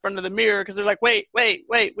hair in front of the mirror, because they're like, wait,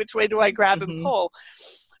 which way do I grab and pull?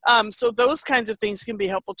 So those kinds of things can be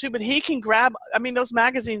helpful too, but he can grab, those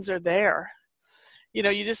magazines are there.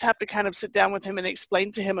 You just have to kind of sit down with him and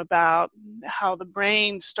explain to him about how the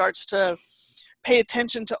brain starts to pay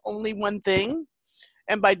attention to only one thing.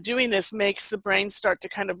 And by doing this, makes the brain start to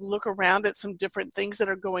kind of look around at some different things that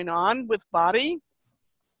are going on with body.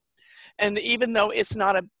 And even though it's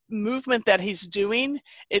not a movement that he's doing,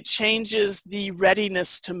 it changes the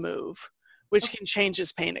readiness to move, which can change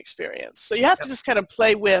his pain experience. So you have to just kind of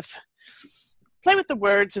play with the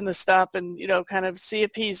words and the stuff, and, kind of see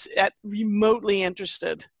if he's remotely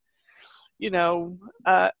interested,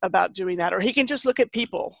 about doing that. Or he can just look at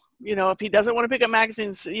people, if he doesn't want to pick up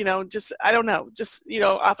magazines, I don't know.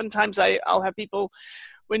 Oftentimes I'll have people,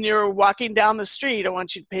 when you're walking down the street, I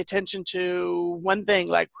want you to pay attention to one thing,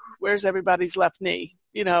 like where's everybody's left knee,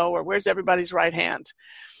 or where's everybody's right hand.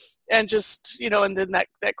 And just, and then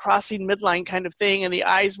that crossing midline kind of thing, and the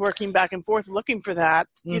eyes working back and forth looking for that,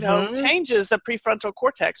 changes the prefrontal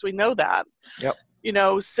cortex. We know that. Yep.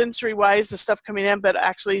 sensory wise, the stuff coming in, but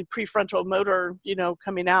actually prefrontal motor,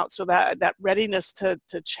 coming out. So that readiness to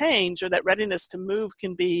change, or that readiness to move,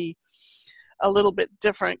 can be a little bit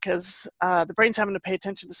different, because the brain's having to pay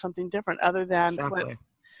attention to something different other than what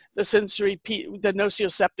the sensory, the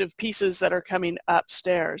nociceptive pieces that are coming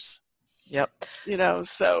upstairs. Yep.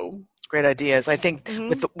 So great ideas. I think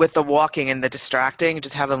with the walking and the distracting,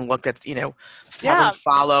 just have them look at, have them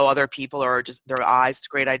follow other people or just their eyes. It's a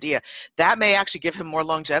great idea. That may actually give him more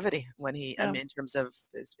longevity when he, in terms of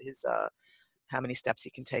his how many steps he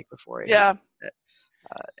can take before he.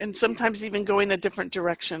 And sometimes even going a different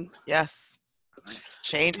direction. Yes. Just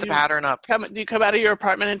change the pattern up. Do you come out of your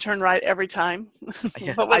apartment and turn right every time?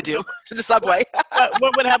 Yeah, I do. To the subway.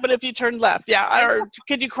 What would happen if you turned left? Yeah. Or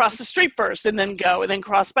could you cross the street first and then go and then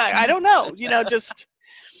cross back? I don't know. Just.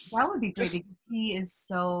 That would be great, because he is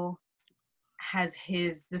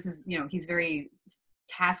he's very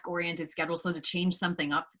task oriented schedule. So to change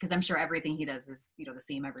something up, because I'm sure everything he does is, the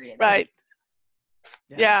same every day. Right.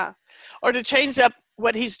 Yeah. Or to change up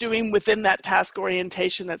what he's doing within that task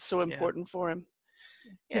orientation that's so important for him.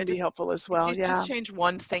 Can be helpful as well. If you just change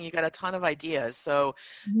one thing, you got a ton of ideas. So,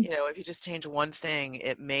 if you just change one thing,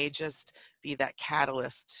 it may just be that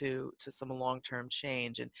catalyst to some long-term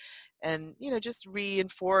change, and just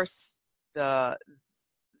reinforce the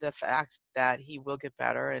fact that he will get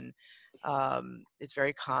better, and it's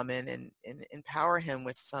very common, and empower him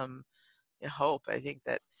with some hope. I think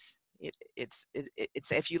that it's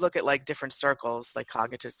if you look at like different circles, like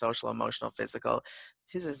cognitive, social, emotional, physical,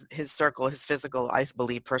 his circle, his physical, I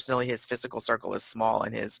believe personally, his physical circle is small,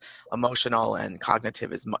 and his emotional and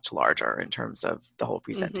cognitive is much larger in terms of the whole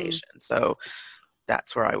presentation. So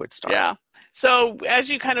that's where I would start. Yeah. So as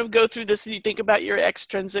you kind of go through this and you think about your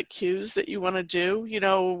extrinsic cues that you want to do,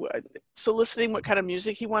 soliciting what kind of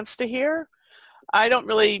music he wants to hear. I don't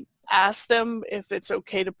really ask them if it's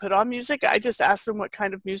okay to put on music. I just ask them what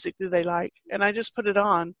kind of music do they like, and I just put it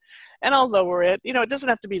on, and I'll lower it. It doesn't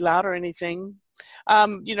have to be loud or anything.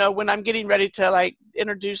 When I'm getting ready to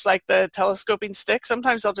introduce the telescoping stick,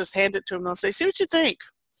 sometimes I'll just hand it to them and I'll say, see what you think.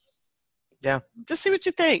 Yeah. Just see what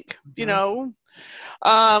you think,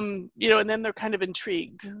 and then they're kind of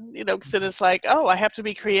intrigued, because then it's like, oh, I have to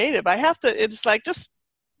be creative. It's like, just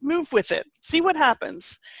move with it, see what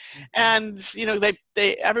happens. And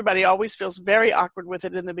everybody always feels very awkward with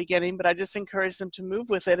it in the beginning, but I just encourage them to move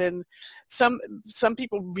with it. And some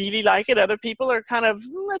people really like it, other people are kind of,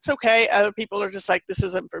 that's okay, other people are just like, this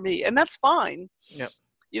isn't for me, and that's fine.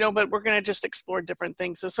 But we're going to just explore different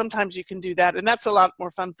things. So sometimes you can do that, and that's a lot more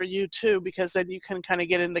fun for you too, because then you can kind of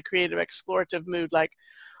get in the creative explorative mood, like,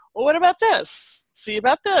 well, what about this, see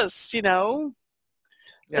about this,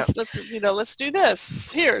 let's do this.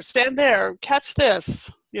 Here, stand there, catch this.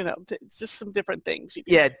 It's just some different things.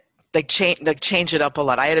 Change it up a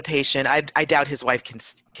lot. I had a patient. I doubt his wife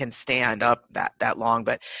can stand up that long,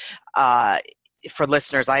 but for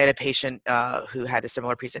listeners, I had a patient who had a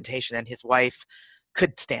similar presentation, and his wife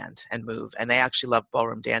could stand and move, and they actually love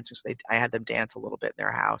ballroom dancing. So I had them dance a little bit in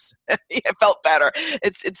their house. It felt better.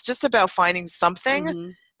 It's just about finding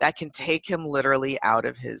something that can take him literally out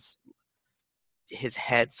of his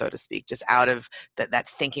head, so to speak, just out of that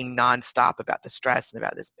thinking nonstop about the stress and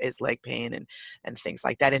about his leg pain and things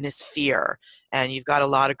like that, and his fear. And you've got a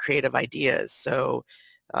lot of creative ideas. So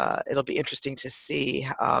it'll be interesting to see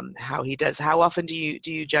how he does. How often do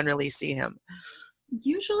you generally see him?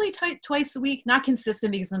 Usually twice a week, not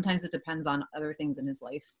consistent, because sometimes it depends on other things in his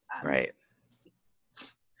life. Right.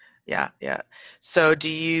 Yeah. So do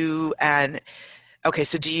you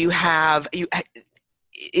have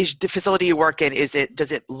is the facility you work in,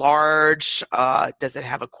 does it large? Does it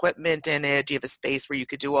have equipment in it? Do you have a space where you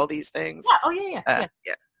could do all these things? Yeah. Oh, yeah.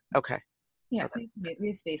 Yeah. Okay. Yeah, we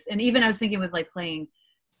have space. And even I was thinking with playing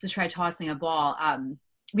to try tossing a ball.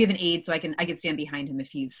 We have an aide, so I can stand behind him if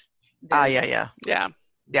he's. Yeah.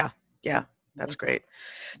 That's great.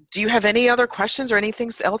 Do you have any other questions or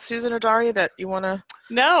anything else, Susan or Daria, that you want to?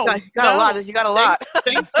 No, you got a lot.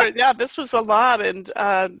 Thanks this was a lot, and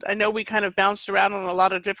I know we kind of bounced around on a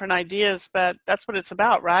lot of different ideas, but that's what it's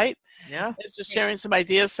about, right? Yeah, it's just sharing some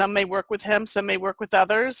ideas. Some may work with him, some may work with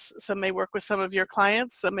others, some may work with some of your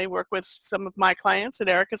clients, some may work with some of my clients and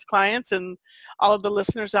Erica's clients, and all of the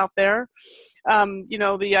listeners out there.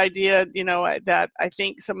 The idea, that I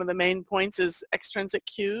think some of the main points is extrinsic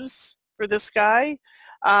cues for this guy.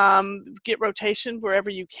 Get rotation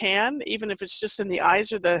wherever you can, even if it's just in the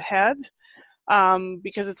eyes or the head,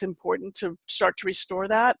 because it's important to start to restore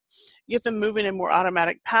that. Get them moving in more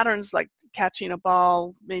automatic patterns, like catching a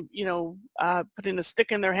ball, maybe, putting a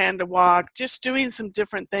stick in their hand to walk, just doing some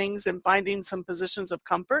different things and finding some positions of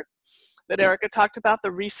comfort that Erica talked about,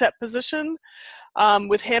 the reset position.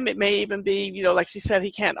 With him, it may even be, like she said,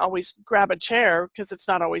 he can't always grab a chair because it's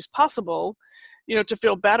not always possible, to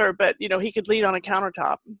feel better, but, he could lean on a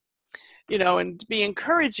countertop, and be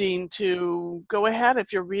encouraging to go ahead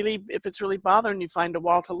if it's really bothering you, find a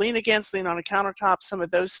wall to lean against, lean on a countertop, some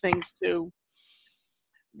of those things to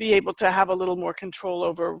be able to have a little more control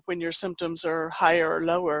over when your symptoms are higher or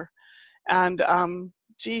lower. And,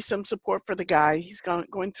 some support for the guy. He's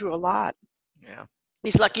going through a lot. Yeah.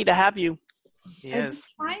 He's lucky to have you. I'm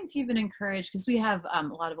trying to even encourage, because we have a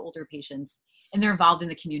lot of older patients and they're involved in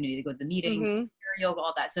the community. They go to the meetings, yoga,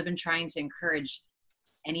 all that. So I've been trying to encourage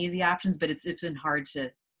any of the options, but it's been hard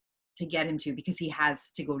to get him to, because he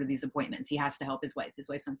has to go to these appointments. He has to help his wife. His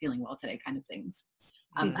wife's not feeling well today, kind of things.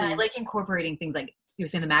 And I like incorporating things like you were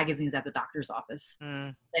saying, the magazines at the doctor's office.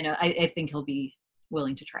 I know, I think he'll be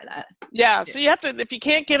willing to try that. Yeah. So you have to, if you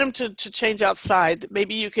can't get them to change outside,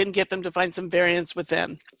 maybe you can get them to find some variance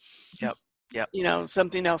within. Yep.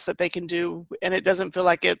 Something else that they can do. And it doesn't feel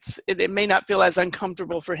like it may not feel as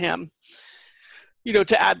uncomfortable for him,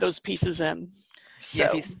 to add those pieces in.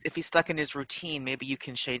 So if he's stuck in his routine, maybe you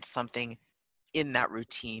can change something in that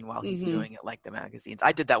routine while he's doing it, like the magazines.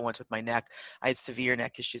 I did that once with my neck. I had severe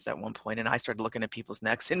neck issues at one point, and I started looking at people's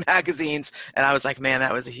necks in magazines, and I was like, man,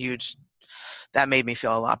 that made me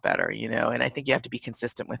feel a lot better, and I think you have to be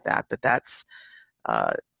consistent with that, but that's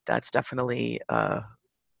definitely,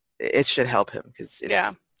 it should help him, because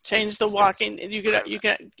change the walking. You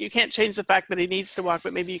can't change the fact that he needs to walk,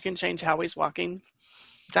 but maybe you can change how he's walking.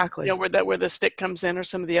 Exactly. Where the stick comes in, or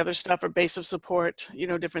some of the other stuff, or base of support,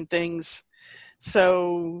 different things,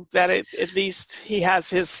 so that at least he has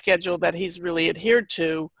his schedule that he's really adhered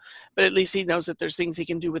to, but at least he knows that there's things he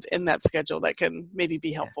can do within that schedule that can maybe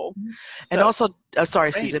be helpful. And also,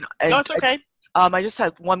 sorry, Susan. No, it's okay. I just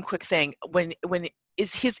had one quick thing. When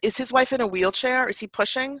is his wife in a wheelchair? Is he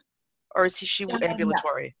pushing, or is she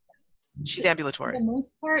ambulatory? She's ambulatory. For the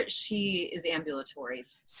most part, she is ambulatory.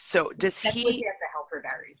 So does he? That's what he has to help her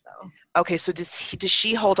varies, though. Okay, so does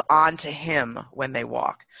she hold on to him when they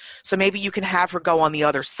walk? So maybe you can have her go on the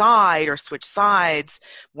other side or switch sides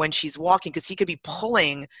when she's walking, because she could be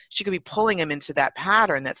pulling him into that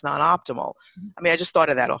pattern that's not optimal. I mean, I just thought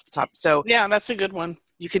of that off the top. So yeah, that's a good one.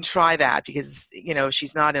 You can try that, because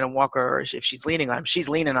she's not in a walker, or if she's leaning on him, she's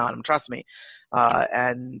leaning on him. Trust me.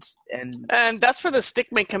 And that's where the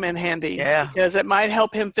stick may come in handy. Yeah, because it might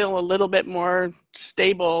help him feel a little bit more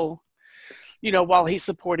stable, while he's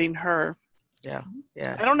supporting her. Yeah.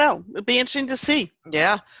 I don't know. It'd be interesting to see.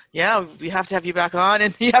 Yeah. We have to have you back on,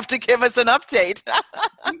 and you have to give us an update.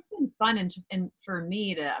 It's been fun, and for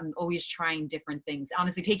me I'm always trying different things.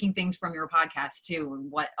 Honestly, taking things from your podcast too,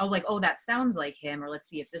 and that sounds like him, or let's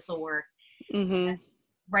see if this will work.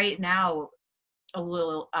 Right now, a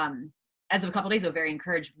little as of a couple of days ago, very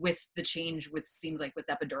encouraged with the change seems like with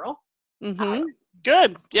epidural.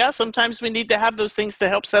 Good. Yeah, sometimes we need to have those things to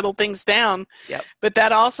help settle things down. Yep. But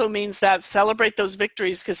that also means that celebrate those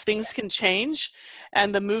victories, because things can change,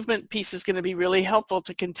 and the movement piece is going to be really helpful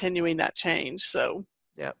to continuing that change. So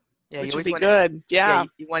which would be good. Yeah.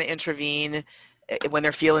 You want to intervene when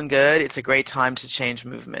they're feeling good. It's a great time to change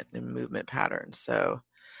movement and movement patterns. So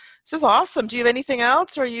this is awesome. Do you have anything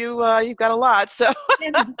else, or you've got a lot? So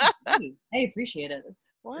I appreciate it.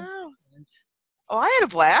 Wow. Oh, I had a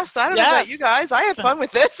blast. I don't know about you guys. I had fun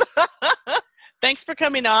with this. Thanks for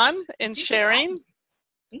coming on and sharing.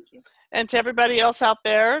 Thank you. And to everybody else out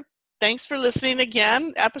there, thanks for listening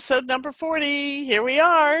again. Episode number 40. Here we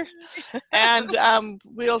are. And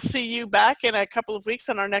we'll see you back in a couple of weeks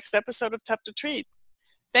on our next episode of Tough to Treat.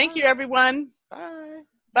 Thank you, everyone. Bye.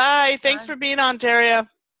 Bye. Thanks for being on, Daria.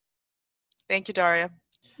 Thank you, Daria.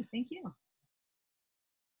 Thank you.